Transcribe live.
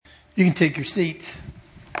You can take your seats.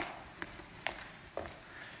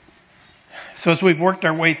 So as we've worked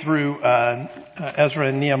our way through Ezra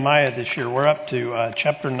and Nehemiah this year, we're up to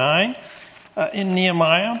chapter 9 in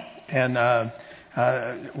Nehemiah, and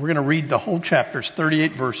we're going to read the whole chapter. It's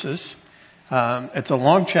 38 verses. It's a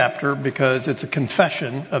long chapter because it's a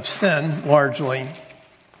confession of sin, largely,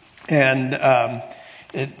 and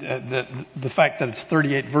the fact that it's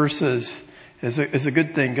 38 verses is a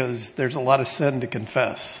good thing because there's a lot of sin to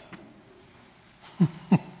confess.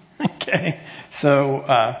 Okay, so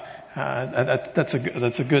that's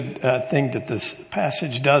a good thing that this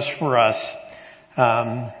passage does for us.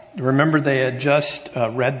 Remember, they had just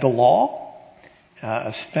read the law,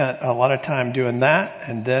 spent a lot of time doing that,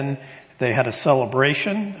 and then they had a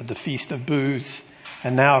celebration of the Feast of Booths,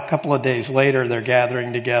 and now a couple of days later they're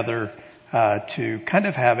gathering together to kind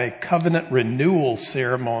of have a covenant renewal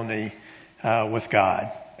ceremony with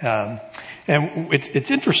God. And it's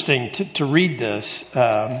interesting to read this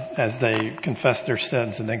as they confess their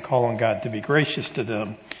sins and then call on God to be gracious to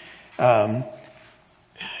them.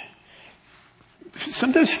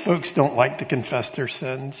 Sometimes folks don't like to confess their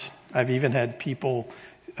sins. I've even had people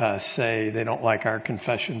say they don't like our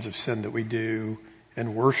confessions of sin that we do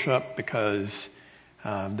in worship because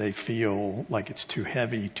they feel like it's too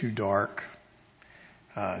heavy, too dark,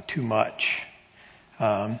 too much.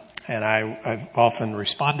 And I've often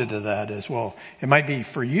responded to that as well. It might be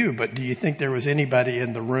for you, but do you think there was anybody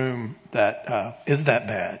in the room that is that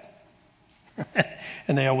bad?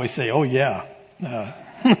 And they always say, "Oh yeah."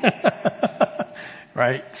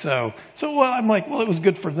 Right? So well, I'm like, well, it was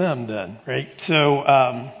good for them then, right? So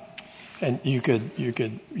and you could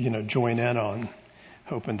join in on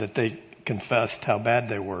hoping that they confessed how bad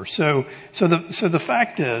they were. So the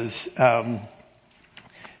fact is,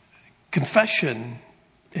 confession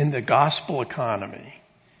in the gospel economy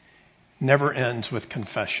never ends with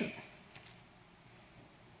confession.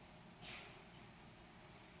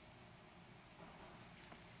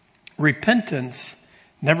 Repentance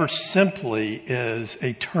never simply is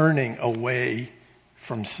a turning away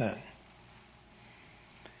from sin.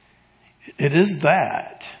 It is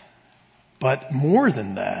that, but more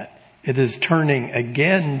than that, it is turning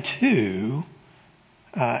again to,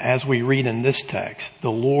 as we read in this text, the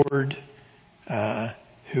Lord,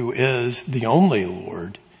 who is the only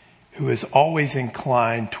Lord, who is always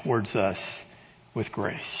inclined towards us with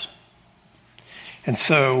grace. And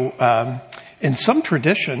so, in some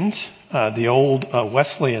traditions, the old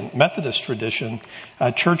Wesleyan Methodist tradition,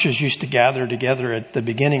 churches used to gather together at the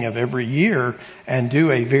beginning of every year and do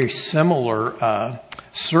a very similar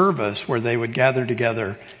service where they would gather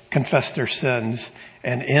together, confess their sins,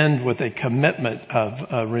 and end with a commitment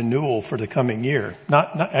of renewal for the coming year.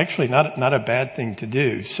 Not a bad thing to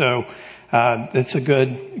do. So it's a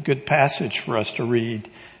good passage for us to read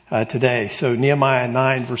today. So Nehemiah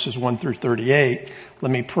 9 verses 1 through 38.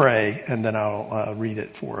 Let me pray and then I'll read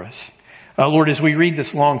it for us. Lord, as we read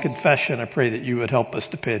this long confession, I pray that you would help us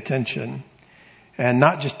to pay attention, and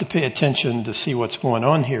not just to pay attention to see what's going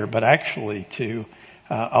on here, but actually to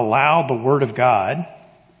allow the Word of God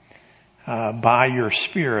by your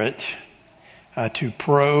Spirit to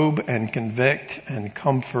probe and convict and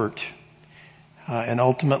comfort and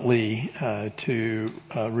ultimately to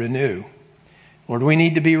renew. Lord, we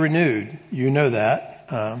need to be renewed. You know that.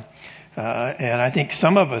 And I think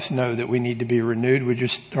some of us know that we need to be renewed. We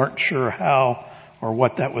just aren't sure how or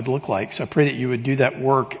what that would look like. So I pray that you would do that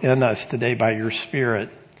work in us today by your Spirit,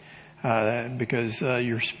 because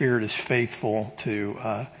your Spirit is faithful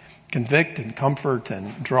to convict and comfort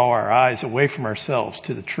and draw our eyes away from ourselves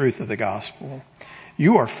to the truth of the gospel.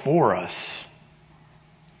 You are for us.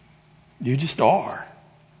 You just are.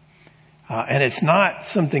 And it's not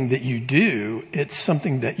something that you do, it's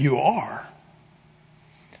something that you are.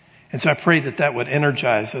 And so I pray that that would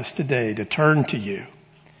energize us today to turn to you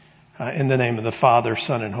in the name of the Father,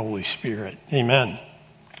 Son, and Holy Spirit. Amen.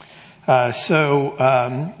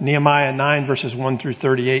 Nehemiah 9 verses 1 through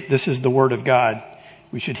 38, this is the word of God.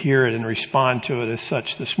 We should hear it and respond to it as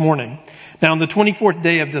such this morning. Now on the 24th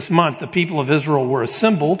day of this month, the people of Israel were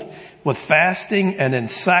assembled with fasting and in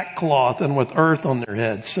sackcloth and with earth on their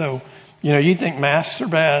heads. So, you think masks are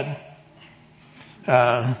bad?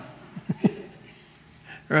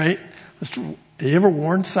 Right? Have you ever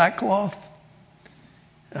worn sackcloth?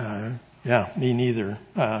 Yeah, me neither.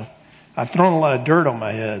 I've thrown a lot of dirt on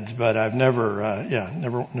my heads, but I've never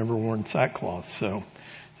worn sackcloth. So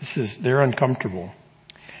they're uncomfortable.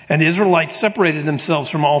 And the Israelites separated themselves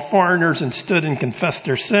from all foreigners and stood and confessed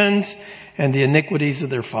their sins and the iniquities of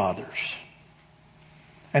their fathers.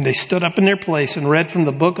 And they stood up in their place and read from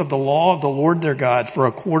the book of the law of the Lord their God for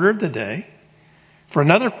a quarter of the day. For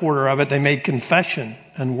another quarter of it, they made confession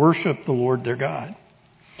and worshiped the Lord their God.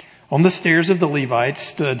 On the stairs of the Levites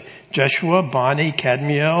stood Jeshua, Bani,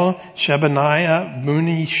 Kadmiel, Shebaniah,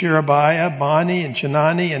 Buni, Sherebiah, Bani, and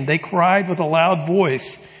Chenani, and they cried with a loud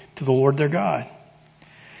voice to the Lord their God.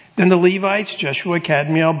 Then the Levites, Jeshua,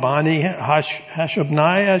 Kadmiel, Bani,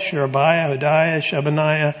 Hashabniah, Sherebiah, Hodiah,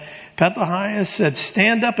 Shebaniah, Pethahiah said,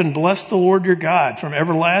 stand up and bless the Lord your God from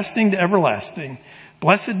everlasting to everlasting.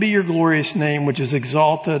 Blessed be your glorious name, which is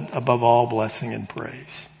exalted above all blessing and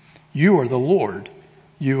praise. You are the Lord,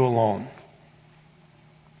 you alone.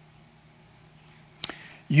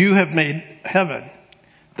 You have made heaven,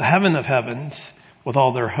 the heaven of heavens, with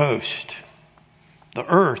all their host, the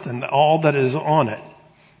earth and all that is on it,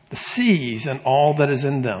 the seas and all that is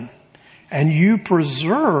in them, and you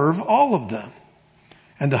preserve all of them.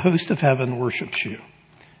 And the host of heaven worships you.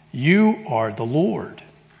 You are the Lord,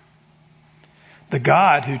 the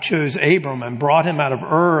God who chose Abram and brought him out of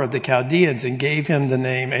Ur of the Chaldeans and gave him the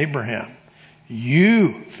name Abraham.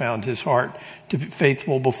 You found his heart to be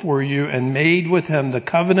faithful before you and made with him the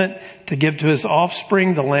covenant to give to his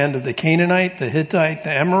offspring the land of the Canaanite, the Hittite,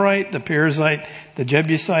 the Amorite, the Perizzite, the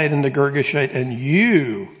Jebusite, and the Girgashite. And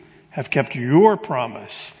you have kept your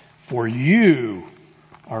promise, for you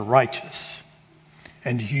are righteous.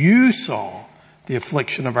 And you saw the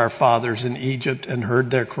affliction of our fathers in Egypt and heard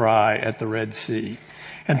their cry at the Red Sea,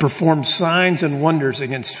 and performed signs and wonders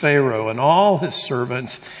against Pharaoh and all his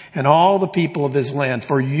servants and all the people of his land.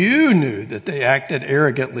 For you knew that they acted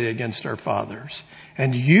arrogantly against our fathers,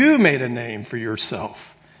 and you made a name for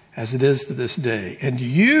yourself, as it is to this day. And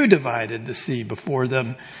you divided the sea before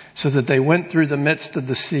them so that they went through the midst of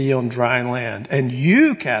the sea on dry land. And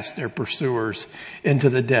you cast their pursuers into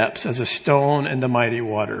the depths as a stone into mighty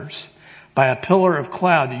waters. By a pillar of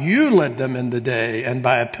cloud you led them in the day, and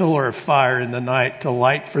by a pillar of fire in the night to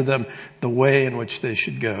light for them the way in which they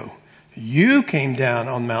should go. You came down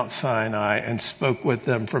on Mount Sinai and spoke with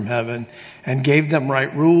them from heaven and gave them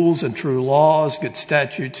right rules and true laws, good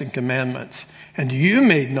statutes and commandments. And you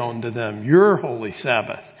made known to them your holy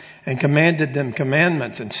Sabbath and commanded them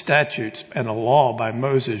commandments and statutes and a law by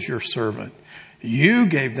Moses your servant. You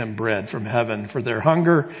gave them bread from heaven for their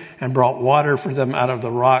hunger and brought water for them out of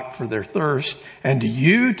the rock for their thirst. And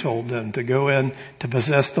you told them to go in to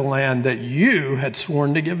possess the land that you had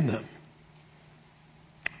sworn to give them.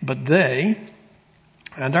 But they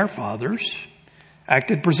and our fathers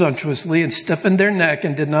acted presumptuously and stiffened their neck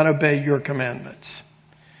and did not obey your commandments.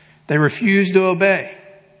 They refused to obey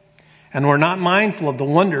and were not mindful of the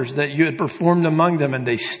wonders that you had performed among them, and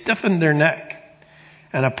they stiffened their neck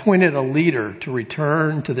and appointed a leader to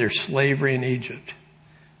return to their slavery in Egypt.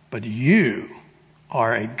 But you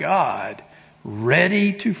are a God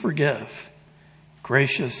ready to forgive,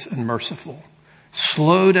 gracious and merciful,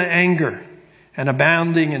 slow to anger and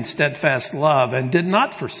abounding in steadfast love, and did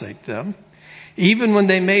not forsake them, even when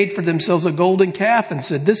they made for themselves a golden calf and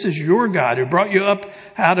said, this is your God who brought you up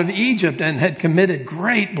out of Egypt, and had committed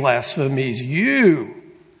great blasphemies. You,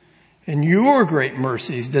 in your great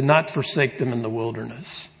mercies, did not forsake them in the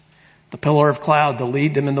wilderness. The pillar of cloud to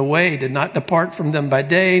lead them in the way did not depart from them by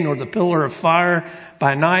day, nor the pillar of fire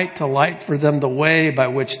by night to light for them the way by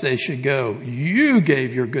which they should go. You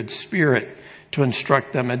gave your good spirit to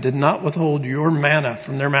instruct them, and did not withhold your manna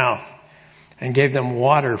from their mouth, and gave them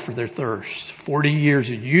water for their thirst. 40 years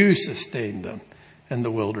you sustained them in the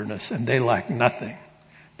wilderness, and they lacked nothing.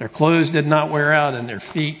 Their clothes did not wear out, and their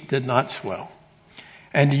feet did not swell.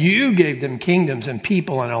 And you gave them kingdoms and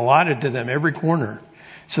people and allotted to them every corner.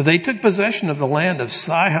 So they took possession of the land of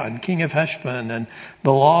Sihon, king of Heshbon, and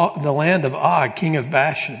the land of Og, king of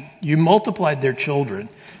Bashan. You multiplied their children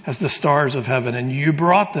as the stars of heaven, and you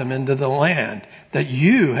brought them into the land that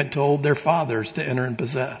you had told their fathers to enter and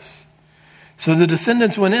possess. So the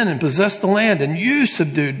descendants went in and possessed the land, and you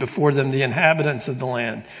subdued before them the inhabitants of the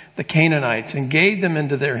land, the Canaanites, and gave them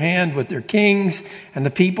into their hand with their kings and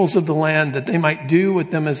the peoples of the land, that they might do with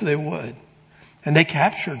them as they would. And they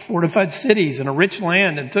captured fortified cities and a rich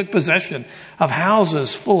land, and took possession of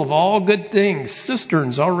houses full of all good things,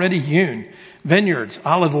 cisterns already hewn, vineyards,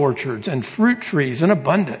 olive orchards, and fruit trees in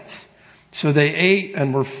abundance. So they ate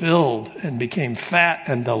and were filled and became fat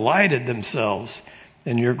and delighted themselves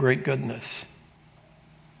in your great goodness.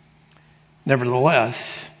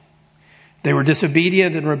 Nevertheless, they were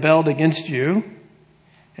disobedient and rebelled against you,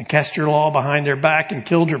 and cast your law behind their back, and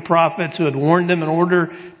killed your prophets who had warned them in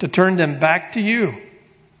order to turn them back to you.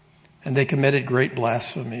 And they committed great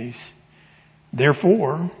blasphemies.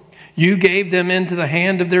 Therefore, you gave them into the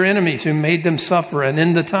hand of their enemies, who made them suffer. And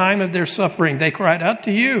in the time of their suffering, they cried out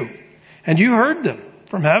to you, and you heard them.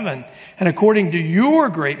 from heaven. And according to your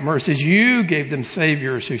great mercies, you gave them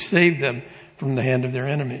saviors who saved them from the hand of their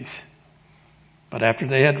enemies. But after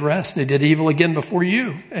they had rest, they did evil again before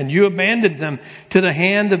you, and you abandoned them to the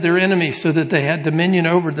hand of their enemies so that they had dominion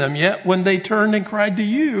over them. Yet when they turned and cried to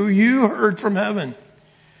you, you heard from heaven.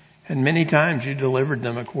 And many times you delivered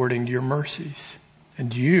them according to your mercies.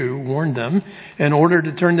 And you warned them in order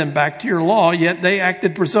to turn them back to your law, yet they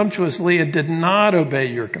acted presumptuously and did not obey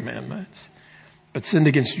your commandments, but sinned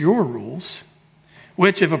against your rules,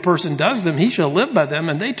 which if a person does them, he shall live by them.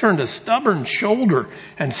 And they turned a stubborn shoulder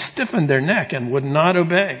and stiffened their neck and would not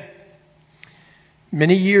obey.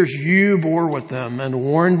 Many years you bore with them and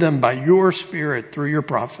warned them by your Spirit through your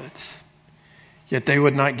prophets, yet they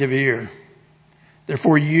would not give ear.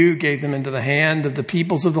 Therefore you gave them into the hand of the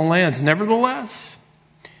peoples of the lands. Nevertheless,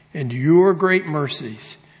 in your great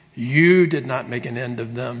mercies, you did not make an end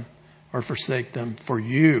of them or forsake them, for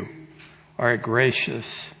you are a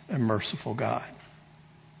gracious and merciful God.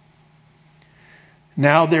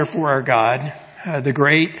 Now, therefore, our God, the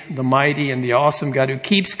great, the mighty, and the awesome God who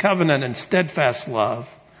keeps covenant and steadfast love,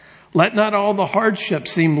 let not all the hardship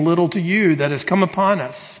seem little to you that has come upon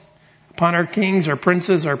us, upon our kings, our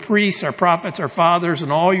princes, our priests, our prophets, our fathers,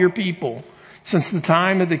 and all your people, since the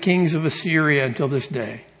time of the kings of Assyria until this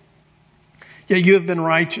day. Yet you have been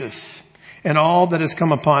righteous in all that has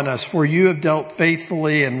come upon us, for you have dealt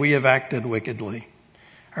faithfully and we have acted wickedly.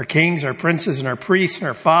 Our kings, our princes, and our priests, and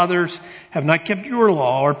our fathers have not kept your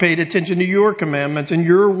law or paid attention to your commandments and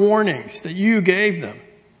your warnings that you gave them.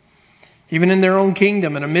 Even in their own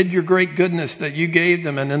kingdom and amid your great goodness that you gave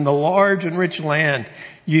them and in the large and rich land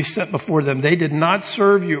you set before them, they did not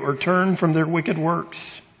serve you or turn from their wicked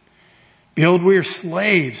works. Behold, we are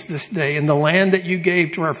slaves this day in the land that you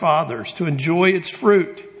gave to our fathers to enjoy its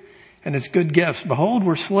fruit and its good gifts. Behold,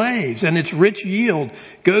 we're slaves, and its rich yield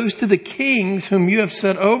goes to the kings whom you have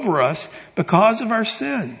set over us because of our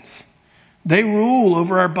sins. They rule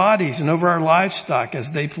over our bodies and over our livestock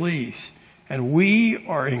as they please, and we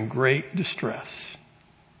are in great distress.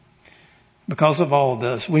 Because of all of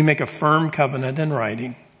this, we make a firm covenant in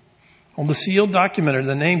writing. On the sealed document are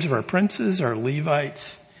the names of our princes, our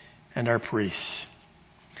Levites, and our priests.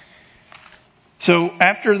 So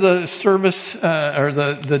after the service, or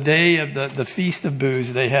the day of the Feast of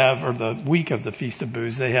Booths, they have, or the week of the Feast of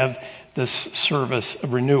Booths, they have this service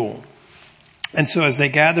of renewal. And so as they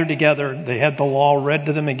gather together, they had the law read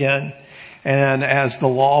to them again. And as the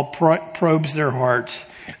law probes their hearts,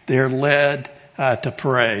 they're led to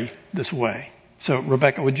pray this way. So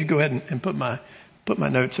Rebecca, would you go ahead and put my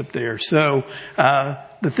notes up there? So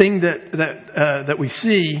the thing that we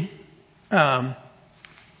see,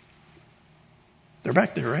 they're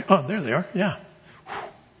back there, right? Oh, there they are. Yeah.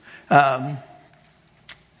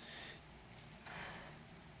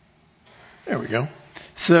 There we go.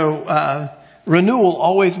 So, renewal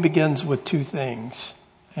always begins with two things.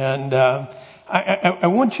 And, I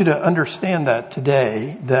want you to understand that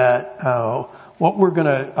today, that, what we're going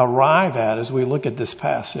to arrive at as we look at this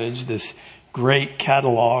passage, this great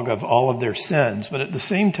catalog of all of their sins, but at the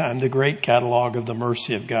same time, the great catalog of the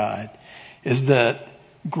mercy of God, is that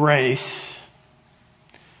grace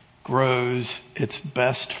grows its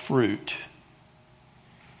best fruit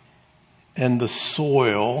in the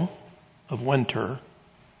soil of winter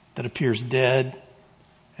that appears dead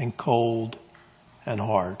and cold and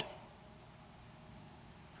hard.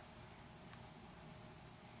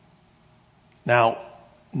 Now,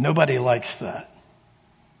 nobody likes that,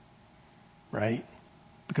 right?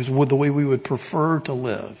 Because the way we would prefer to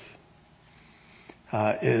live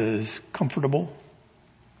is comfortable,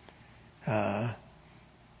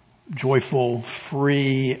 joyful,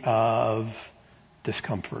 free of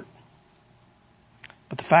discomfort.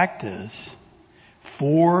 But the fact is,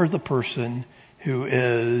 for the person who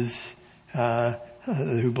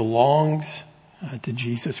belongs to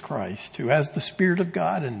Jesus Christ, who has the Spirit of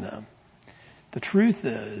God in them, the truth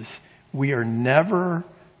is, we are never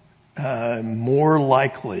more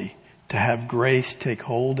likely to have grace take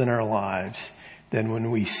hold in our lives than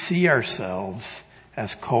when we see ourselves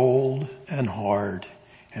as cold and hard,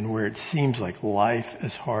 and where it seems like life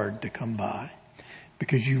is hard to come by.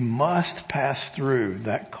 Because you must pass through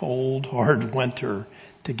that cold, hard winter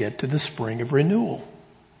to get to the spring of renewal.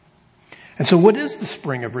 And so what is the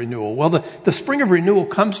spring of renewal? Well, the spring of renewal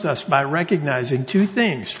comes to us by recognizing two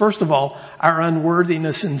things. First of all, our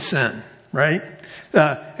unworthiness and sin, right?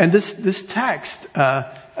 And this text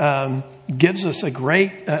gives us a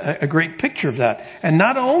great picture of that. And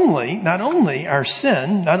not only our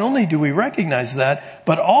sin, not only do we recognize that,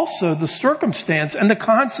 but also the circumstance and the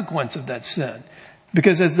consequence of that sin.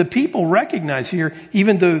 Because as the people recognize here,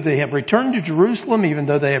 even though they have returned to Jerusalem, even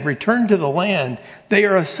though they have returned to the land, they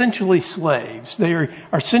are essentially slaves. They are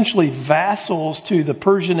essentially vassals to the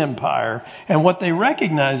Persian Empire. And what they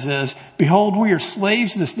recognize is, behold, we are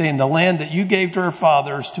slaves this day in the land that you gave to our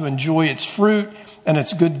fathers to enjoy its fruit and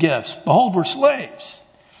its good gifts. Behold, we're slaves.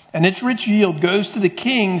 And its rich yield goes to the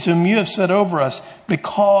kings whom you have set over us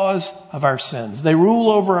because of our sins. They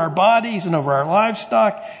rule over our bodies and over our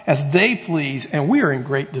livestock as they please, and we are in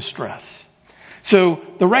great distress. So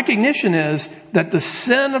the recognition is that the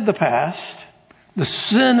sin of the past, the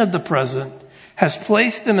sin of the present, has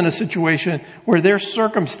placed them in a situation where their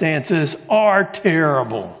circumstances are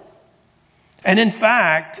terrible. And in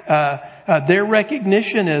fact, their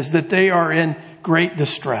recognition is that they are in great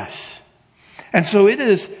distress. And so it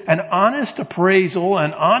is an honest appraisal,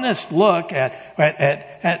 an honest look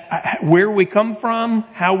at where we come from,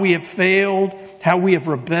 how we have failed, how we have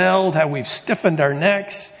rebelled, how we've stiffened our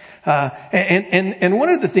necks. And one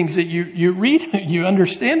of the things that you read, you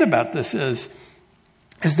understand about this is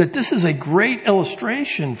that this is a great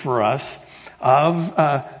illustration for us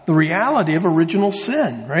of the reality of original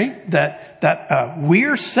sin, right? That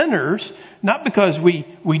we're sinners, not because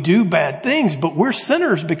we do bad things, but we're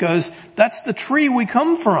sinners because that's the tree we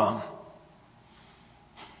come from.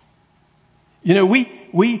 You know, we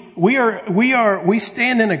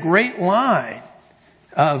stand in a great line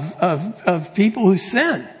of people who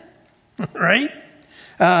sin, right?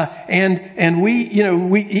 And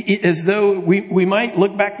we, as though we might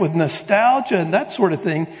look back with nostalgia and that sort of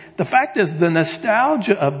thing. The fact is, the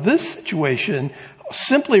nostalgia of this situation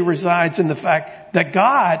simply resides in the fact that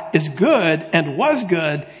God is good and was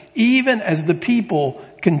good even as the people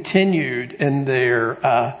continued in their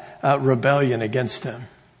rebellion against Him.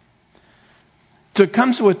 So it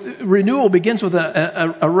comes with, renewal begins with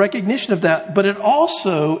a recognition of that, but it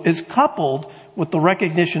also is coupled with the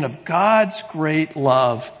recognition of God's great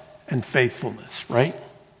love and faithfulness, right?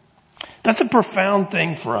 That's a profound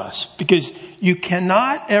thing for us because you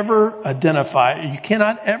cannot ever identify, you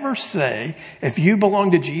cannot ever say, if you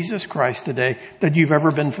belong to Jesus Christ today, that you've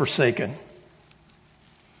ever been forsaken.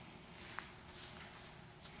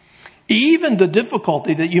 Even the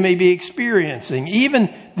difficulty that you may be experiencing,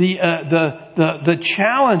 even the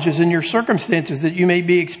challenges in your circumstances that you may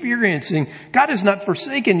be experiencing, God has not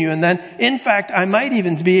forsaken you. And then, in fact, I might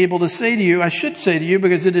even be able to say to you, I should say to you,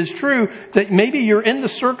 because it is true, that maybe you're in the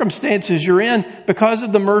circumstances you're in because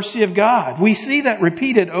of the mercy of God. We see that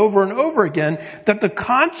repeated over and over again, that the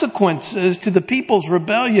consequences to the people's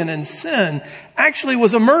rebellion and sin actually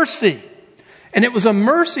was a mercy. And it was a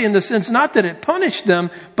mercy in the sense not that it punished them,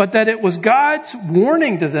 but that it was God's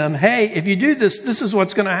warning to them, hey, if you do this, this is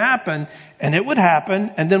what's going to happen. And it would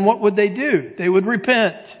happen. And then what would they do? They would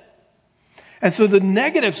repent. And so the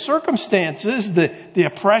negative circumstances, the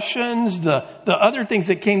oppressions, the other things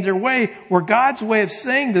that came their way were God's way of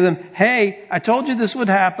saying to them, hey, I told you this would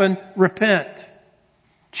happen. Repent.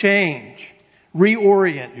 Change.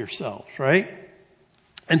 Reorient yourselves, right?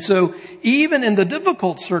 And so even in the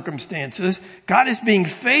difficult circumstances, God is being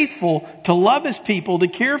faithful to love His people, to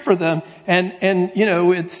care for them. And you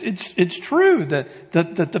know, it's true that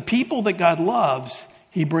the people that God loves,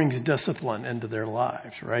 He brings discipline into their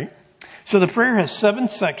lives, right? So the prayer has 7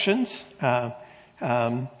 sections. At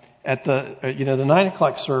the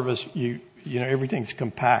 9:00 service, you know, everything's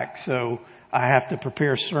compact. So I have to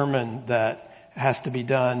prepare a sermon that has to be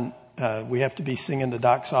done. We have to be singing the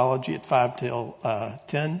doxology at 5 till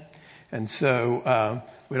 10. And so,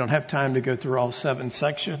 we don't have time to go through all 7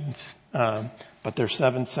 sections. But there's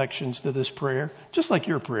 7 sections to this prayer, just like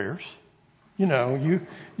your prayers. You know,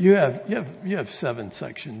 you have 7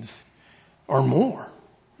 sections or more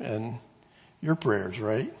in your prayers,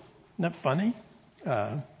 right? Isn't that funny?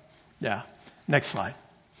 Yeah. Next slide.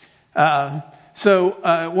 So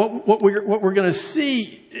what we're going to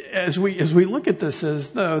see as we look at this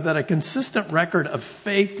is, though, that a consistent record of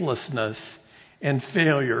faithlessness and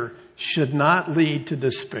failure should not lead to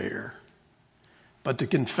despair, but to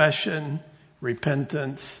confession,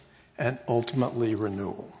 repentance, and ultimately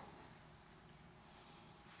renewal.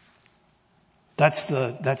 That's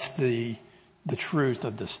the truth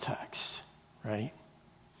of this text, right?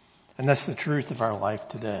 And that's the truth of our life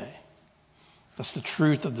today. That's the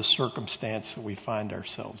truth of the circumstance that we find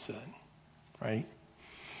ourselves in, right?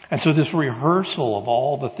 And so this rehearsal of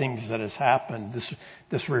all the things that has happened,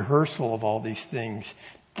 this rehearsal of all these things,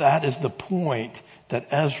 that is the point that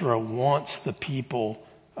Ezra wants the people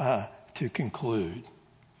to conclude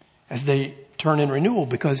as they turn in renewal.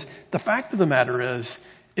 Because the fact of the matter is,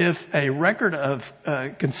 if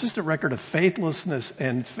a consistent record of faithlessness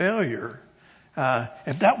and failure,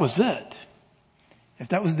 if that was it, if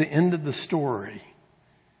that was the end of the story,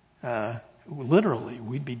 literally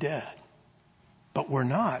we'd be dead. But we're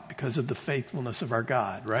not because of the faithfulness of our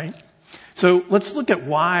God, right? So let's look at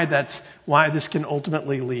why this can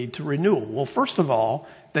ultimately lead to renewal. Well, first of all,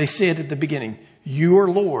 they say it at the beginning, you are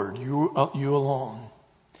Lord, you alone.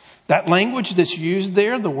 That language that's used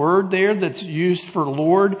there, the word there that's used for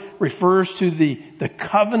Lord, refers to the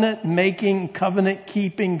covenant-making,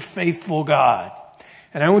 covenant-keeping, faithful God.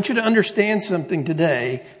 And I want you to understand something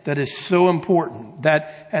today that is so important,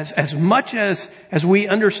 that as much as we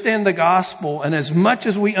understand the gospel and as much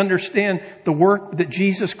as we understand the work that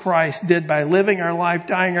Jesus Christ did by living our life,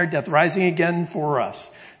 dying our death, rising again for us,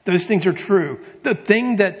 those things are true. The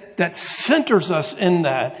thing that centers us in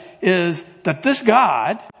that is that this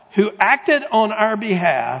God who acted on our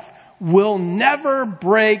behalf will never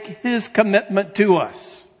break his commitment to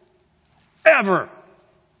us. Ever.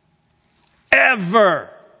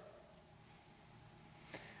 Ever.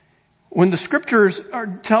 When the scriptures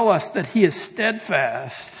tell us that he is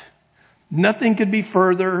steadfast, nothing could be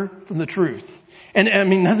further from the truth. And I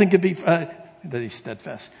mean, nothing could be, that he's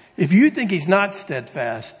steadfast. If you think he's not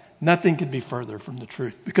steadfast, nothing could be further from the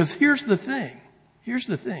truth. Because here's the thing.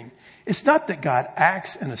 It's not that God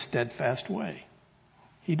acts in a steadfast way.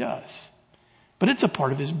 He does. But it's a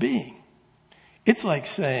part of his being. It's like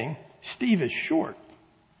saying, Steve is short.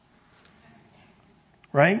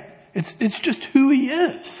 Right? It's just who he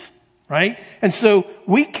is. Right? And so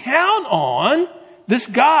we count on this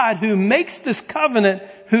God who makes this covenant,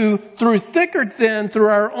 who through thick or thin, through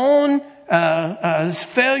our own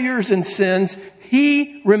failures and sins,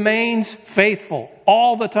 he remains faithful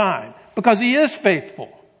all the time because he is faithful.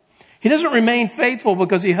 He doesn't remain faithful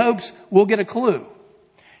because he hopes we'll get a clue.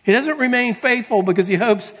 He doesn't remain faithful because he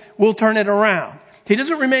hopes we'll turn it around. He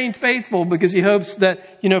doesn't remain faithful because he hopes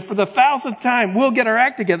that, for the 1,000th time we'll get our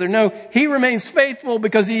act together. No, he remains faithful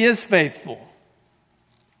because he is faithful.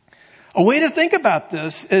 A way to think about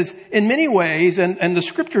this is in many ways, and the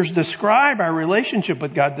scriptures describe our relationship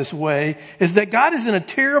with God this way, is that God is in a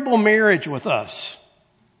terrible marriage with us.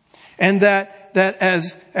 And that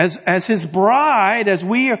as his bride, as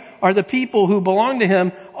we are the people who belong to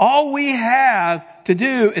him, all we have to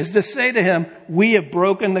do is to say to him, we have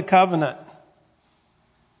broken the covenant.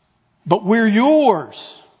 But we're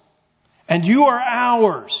yours. And you are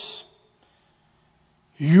ours.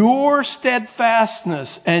 Your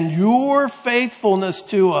steadfastness and your faithfulness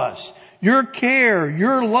to us, your care,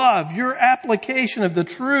 your love, your application of the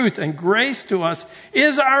truth and grace to us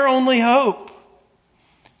is our only hope.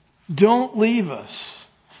 Don't leave us.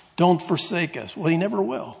 Don't forsake us. Well, he never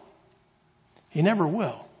will. He never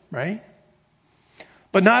will, right?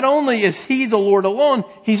 But not only is he the Lord alone,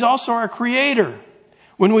 he's also our creator.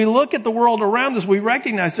 When we look at the world around us, we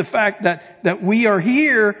recognize the fact that we are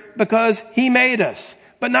here because he made us.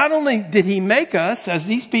 But not only did he make us, as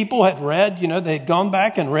these people had read, they had gone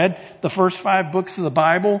back and read the first 5 books of the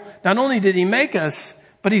Bible. Not only did he make us,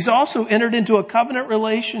 but he's also entered into a covenant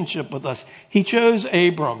relationship with us. He chose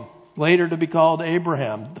Abram, later to be called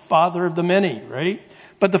Abraham, the father of the many, right?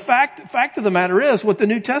 But the fact of the matter is, what the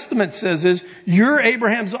New Testament says is, you're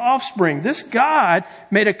Abraham's offspring. This God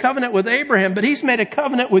made a covenant with Abraham, but he's made a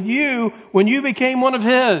covenant with you when you became one of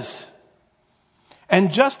his.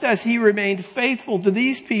 And just as he remained faithful to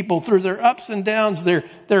these people through their ups and downs,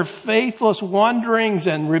 their faithless wanderings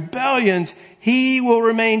and rebellions, he will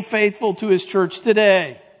remain faithful to his church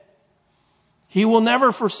today. He will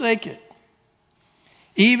never forsake it.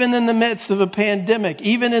 Even in the midst of a pandemic,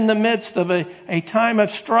 even in the midst of a time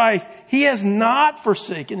of strife, he has not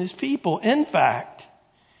forsaken his people. In fact,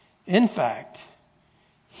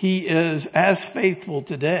 he is as faithful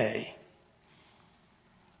today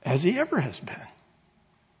as he ever has been.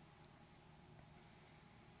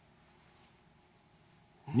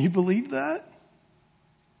 You believe that?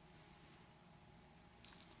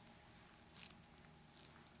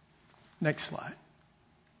 Next slide.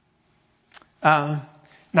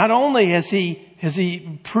 Not only has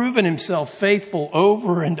he proven himself faithful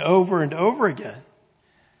over and over and over again,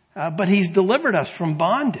 but he's delivered us from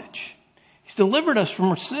bondage. He's delivered us from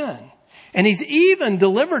our sin. And he's even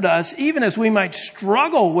delivered us, even as we might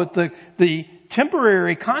struggle with the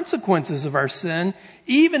temporary consequences of our sin,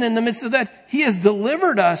 even in the midst of that, he has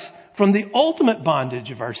delivered us from the ultimate bondage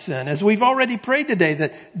of our sin. As we've already prayed today,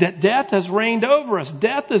 that death has reigned over us.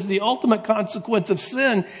 Death is the ultimate consequence of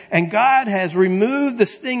sin, and God has removed the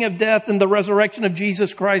sting of death in the resurrection of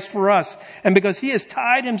Jesus Christ for us. And because he has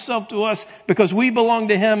tied himself to us, because we belong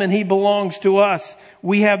to him and he belongs to us,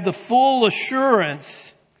 we have the full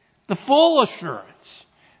assurance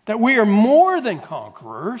that we are more than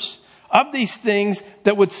conquerors of these things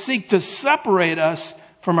that would seek to separate us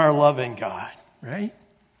from our loving God, right?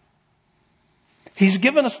 He's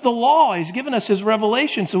given us the law. He's given us His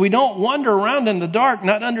revelation so we don't wander around in the dark,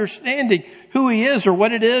 not understanding who He is or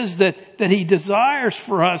what it is that He desires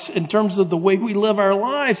for us in terms of the way we live our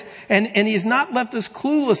lives. And He's not left us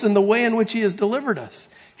clueless in the way in which He has delivered us.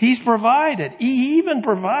 He's provided. He even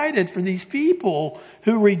provided for these people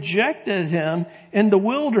who rejected Him in the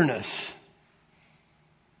wilderness.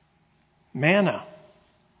 Manna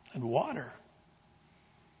and water.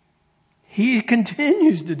 He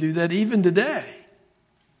continues to do that even today.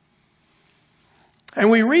 And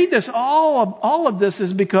we read this, all of this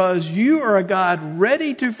is because you are a God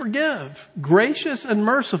ready to forgive, gracious and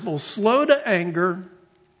merciful, slow to anger,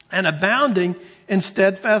 and abounding in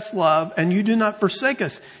steadfast love, and you do not forsake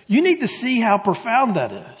us. You need to see how profound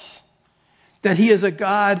that is. That He is a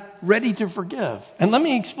God ready to forgive. And let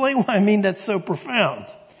me explain why I mean that's so profound.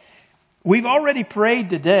 We've already prayed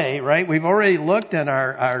today, right? We've already looked at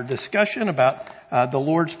our discussion about the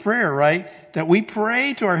Lord's Prayer, right? That we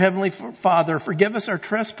pray to our Heavenly Father, forgive us our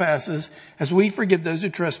trespasses as we forgive those who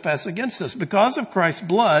trespass against us. Because of Christ's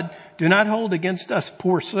blood, do not hold against us,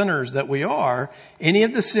 poor sinners that we are, any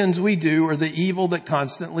of the sins we do or the evil that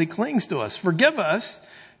constantly clings to us. Forgive us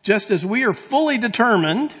just as we are fully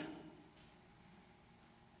determined,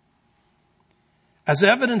 as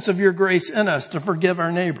evidence of your grace in us, to forgive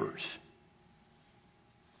our neighbors.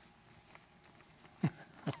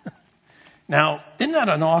 Now, isn't that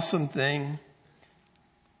an awesome thing?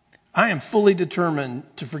 I am fully determined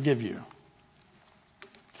to forgive you.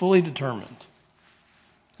 Fully determined.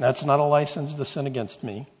 That's not a license to sin against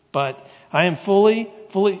me, but I am fully,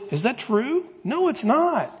 is that true? No, it's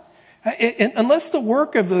not. Unless the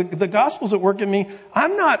work of the gospel's at work in me,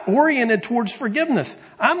 I'm not oriented towards forgiveness.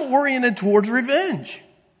 I'm oriented towards revenge.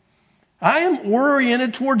 I am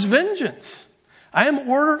oriented towards vengeance. I am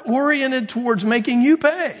oriented towards making you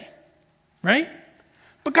pay. Right?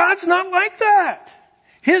 But God's not like that.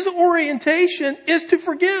 His orientation is to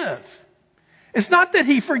forgive. It's not that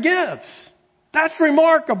He forgives. That's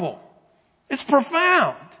remarkable. It's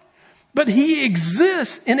profound. But He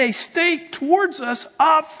exists in a state towards us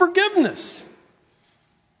of forgiveness.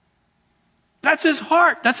 That's His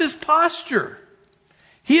heart. That's His posture.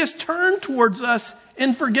 He has turned towards us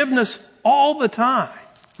in forgiveness all the time.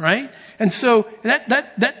 Right? And so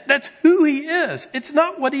that's who He is. It's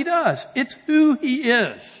not what He does. It's who He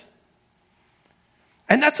is.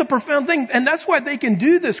 And that's a profound thing. And that's why they can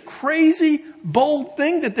do this crazy, bold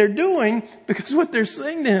thing that they're doing, because what they're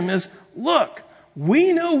saying to Him is, look,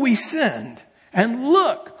 we know we sinned. And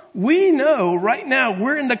look, we know right now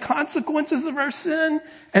we're in the consequences of our sin.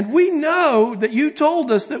 And we know that you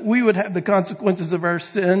told us that we would have the consequences of our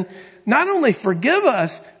sin. Not only forgive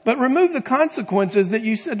us, but remove the consequences that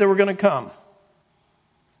you said that were going to come.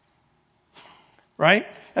 Right?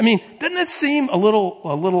 I mean, doesn't that seem a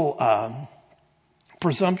little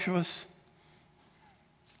presumptuous?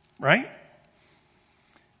 Right?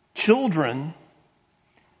 Children,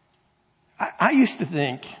 I used to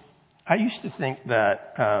think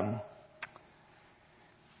that,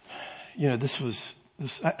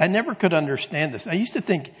 I never could understand this. I used to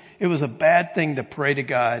think it was a bad thing to pray to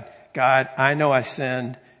God, God, I know I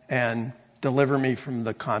sinned and deliver me from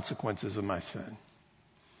the consequences of my sin.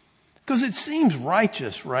 Because it seems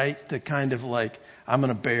righteous, right? To kind of like, I'm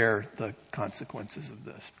going to bear the consequences of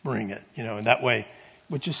this. Bring it, in that way,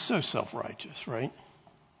 which is so self-righteous, right?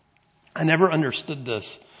 I never understood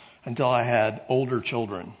this until I had older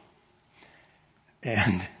children.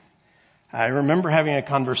 And I remember having a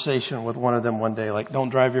conversation with one of them one day, like,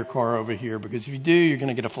 don't drive your car over here because if you do, you're going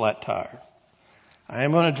to get a flat tire. I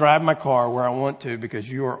am going to drive my car where I want to because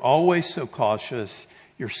you are always so cautious.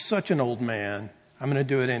 You're such an old man. I'm going to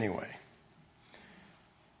do it anyway.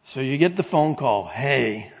 So you get the phone call.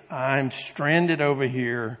 Hey, I'm stranded over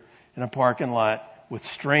here in a parking lot with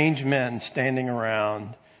strange men standing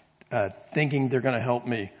around, thinking they're going to help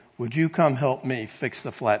me. Would you come help me fix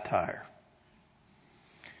the flat tire?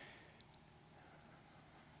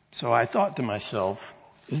 So I thought to myself,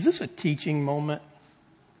 is this a teaching moment?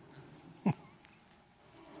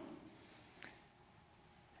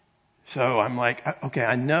 So I'm like, okay,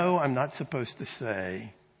 I know I'm not supposed to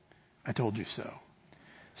say, I told you so.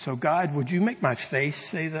 So God, would you make my face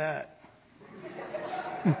say that?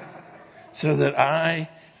 So that I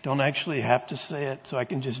don't actually have to say it, so I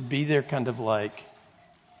can just be there kind of like,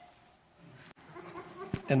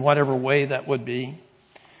 in whatever way that would be,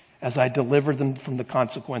 as I deliver them from the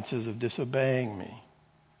consequences of disobeying me.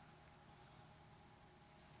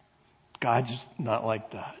 God's not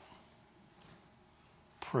like that.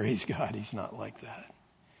 Praise God, He's not like that.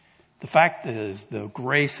 The fact is, the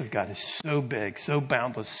grace of God is so big, so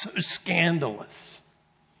boundless, so scandalous,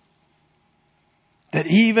 that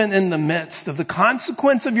even in the midst of the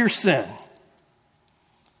consequence of your sin,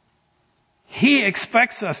 He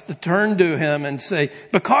expects us to turn to Him and say,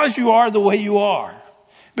 because you are the way you are,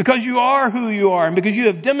 because you are who you are, and because you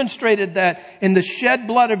have demonstrated that in the shed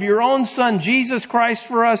blood of your own Son, Jesus Christ,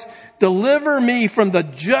 for us, deliver me from the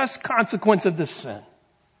just consequence of this sin.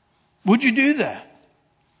 Would you do that?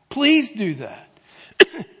 Please do that.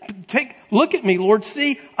 Look at me, Lord.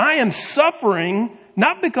 See, I am suffering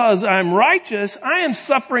not because I'm righteous. I am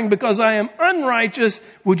suffering because I am unrighteous.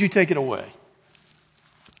 Would you take it away?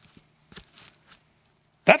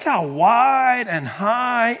 That's how wide and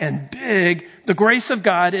high and big the grace of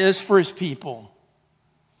God is for His people.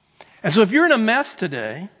 And so if you're in a mess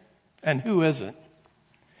today, and who isn't?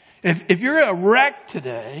 If you're a wreck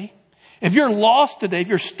today, if you're lost today, if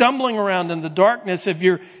you're stumbling around in the darkness, if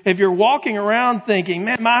you're walking around thinking,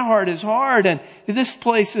 man, my heart is hard and this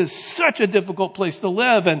place is such a difficult place to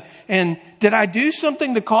live, and did I do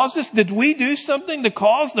something to cause this? Did we do something to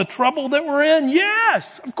cause the trouble that we're in?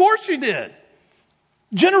 Yes, of course you did.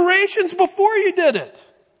 Generations before you did it.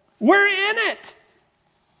 We're in it.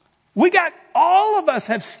 All of us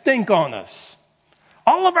have stink on us.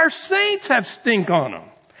 All of our saints have stink on them.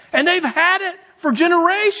 And they've had it for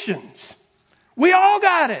generations. We all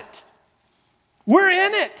got it. We're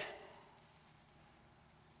in it.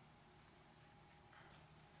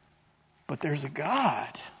 But there's a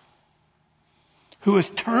God who has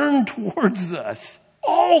turned towards us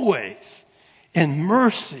always in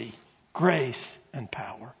mercy, grace, and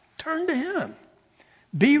power. Turn to Him.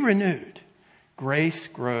 Be renewed. Grace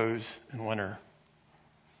grows in winter.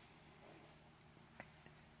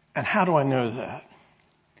 And how do I know that?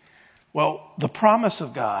 Well, the promise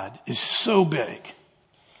of God is so big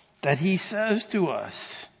that He says to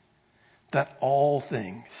us that all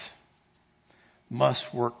things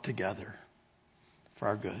must work together for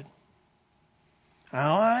our good. Oh,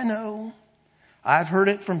 I know. I've heard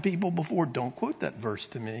it from people before. Don't quote that verse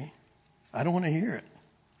to me. I don't want to hear it.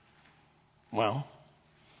 Well,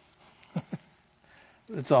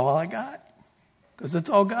 that's all I got, because that's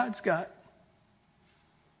all God's got.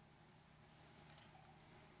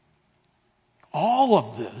 All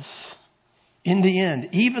of this, in the end,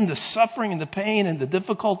 even the suffering and the pain and the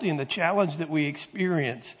difficulty and the challenge that we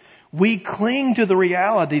experience, we cling to the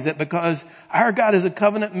reality that because our God is a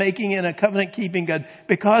covenant making and a covenant keeping God,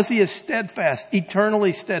 because He is steadfast,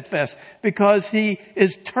 eternally steadfast, because He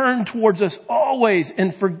is turned towards us always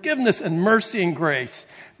in forgiveness and mercy and grace,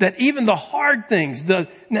 that even the hard things,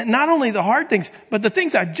 not only the hard things, but the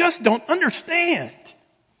things I just don't understand,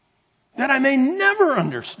 that I may never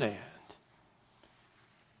understand,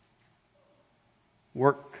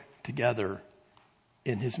 work together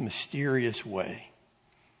in His mysterious way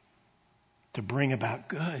to bring about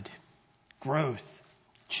good, growth,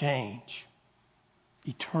 change,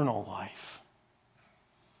 eternal life,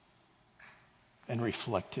 and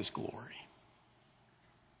reflect His glory.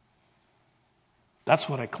 That's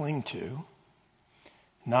what I cling to,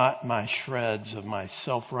 not my shreds of my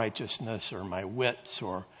self-righteousness or my wits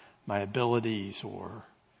or my abilities or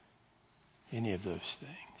any of those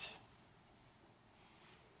things.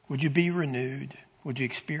 Would you be renewed? Would you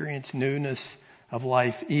experience newness of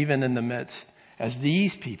life even in the midst, as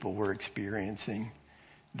these people were experiencing,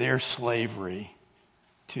 their slavery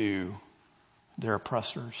to their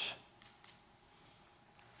oppressors?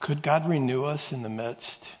 Could God renew us in the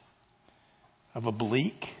midst of a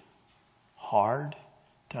bleak, hard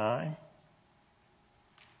time?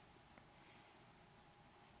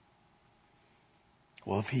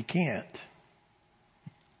 Well, if He can't,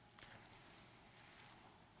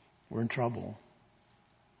 we're in trouble.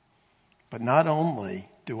 But not only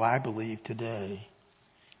do I believe today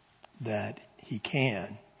that He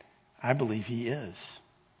can, I believe He is.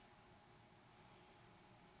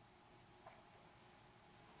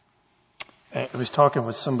 I was talking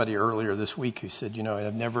with somebody earlier this week who said,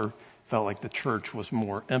 I've never felt like the church was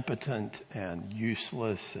more impotent and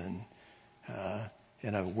useless and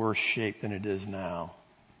in a worse shape than it is now.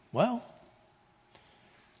 Well,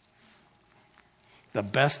 the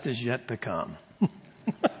best is yet to come.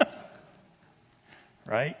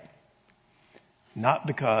 Right? Not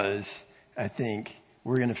because I think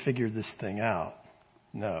we're going to figure this thing out.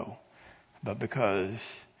 No. But because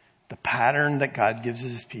the pattern that God gives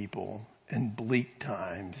His people in bleak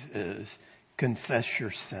times is confess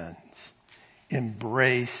your sins,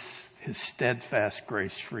 embrace His steadfast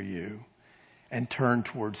grace for you, and turn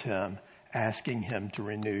towards Him, asking Him to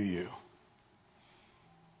renew you.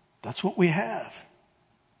 That's what we have.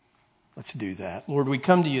 Let's do that. Lord, we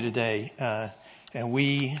come to you today, and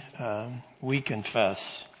we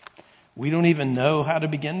confess. We don't even know how to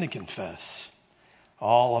begin to confess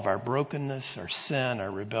all of our brokenness, our sin,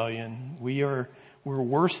 our rebellion. We're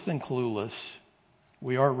worse than clueless.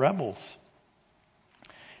 We are rebels.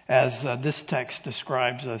 As this text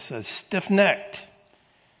describes us as stiff-necked,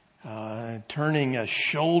 turning a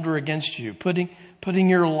shoulder against you, putting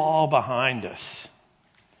your law behind us,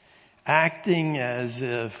 acting as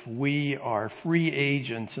if we are free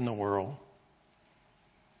agents in the world.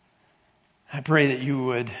 I pray that you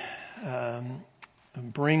would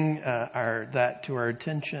bring that to our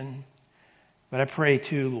attention. But I pray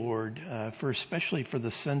too, Lord, especially for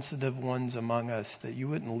the sensitive ones among us, that you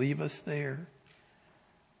wouldn't leave us there,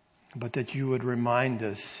 but that you would remind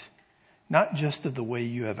us not just of the way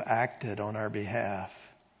you have acted on our behalf,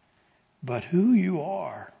 but who you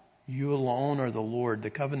are. You alone are the Lord, the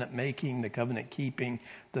covenant making, the covenant keeping,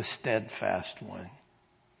 the steadfast one.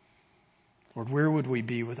 Lord, where would we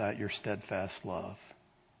be without your steadfast love?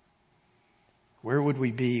 Where would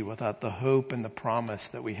we be without the hope and the promise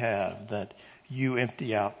that we have that you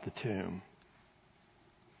empty out the tomb?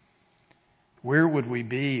 Where would we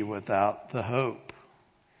be without the hope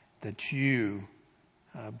that you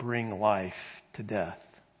bring life to death?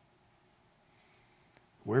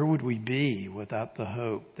 Where would we be without the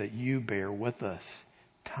hope that you bear with us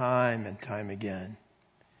time and time again?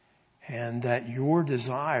 And that your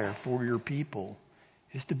desire for your people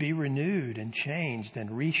is to be renewed and changed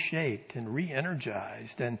and reshaped and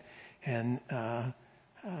re-energized and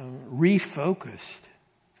refocused.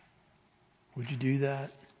 Would you do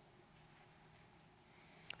that?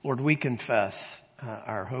 Lord, we confess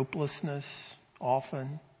our hopelessness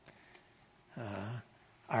often,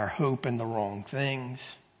 our hope in the wrong things,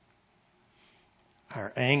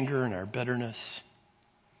 our anger and our bitterness,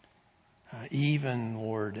 even,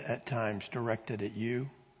 Lord, at times directed at you,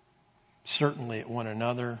 certainly at one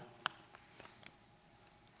another.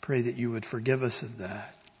 Pray that you would forgive us of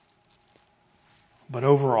that. But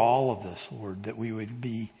over all of this, Lord, that we would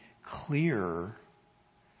be clearer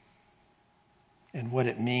in what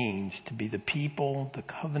it means to be the people, the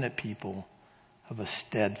covenant people of a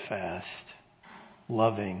steadfast,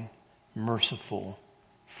 loving, merciful,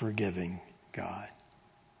 forgiving God.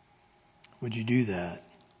 Would you do that?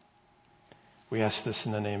 We ask this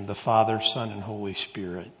in the name of the Father, Son, and Holy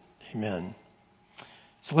Spirit. Amen.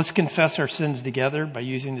 So let's confess our sins together by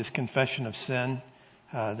using this confession of sin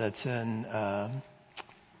that's in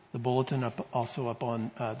the bulletin, also up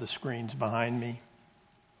on the screens behind me.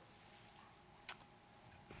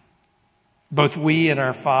 Both we and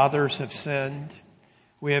our fathers have sinned.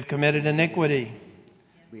 We have committed iniquity.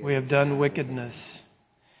 We have done wickedness.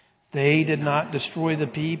 They did not destroy the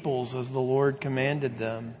peoples as the Lord commanded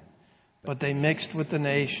them, but they mixed with the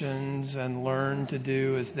nations and learned to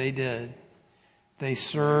do as they did. They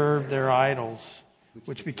served their idols,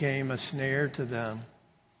 which became a snare to them.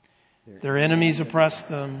 Their enemies oppressed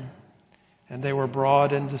them, and they were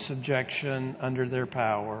brought into subjection under their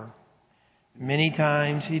power. Many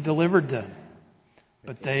times he delivered them,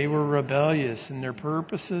 but they were rebellious in their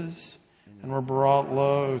purposes and were brought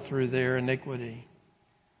low through their iniquity.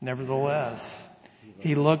 Nevertheless,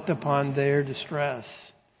 he looked upon their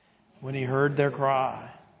distress when he heard their cry.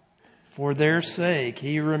 For their sake,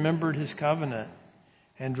 he remembered his covenant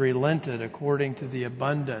and relented according to the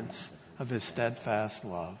abundance of his steadfast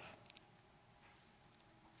love.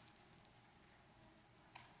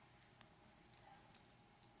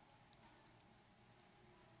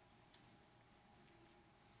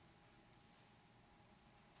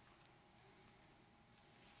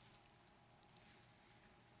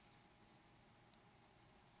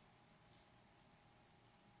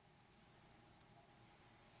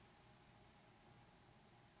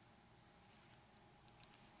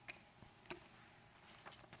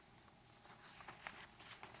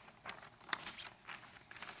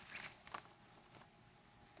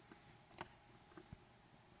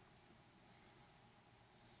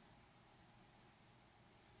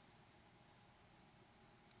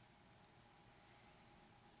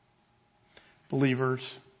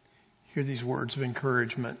 Believers, hear these words of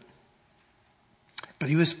encouragement. But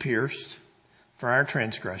he was pierced for our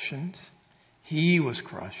transgressions. He was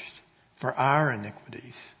crushed for our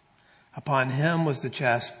iniquities. Upon him was the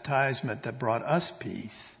chastisement that brought us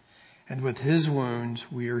peace, and with his wounds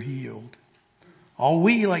we are healed. All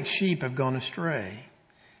we like sheep have gone astray.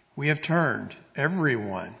 We have turned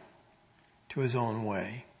everyone to his own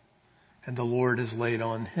way, and the Lord has laid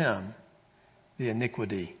on him the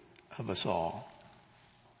iniquity of us all.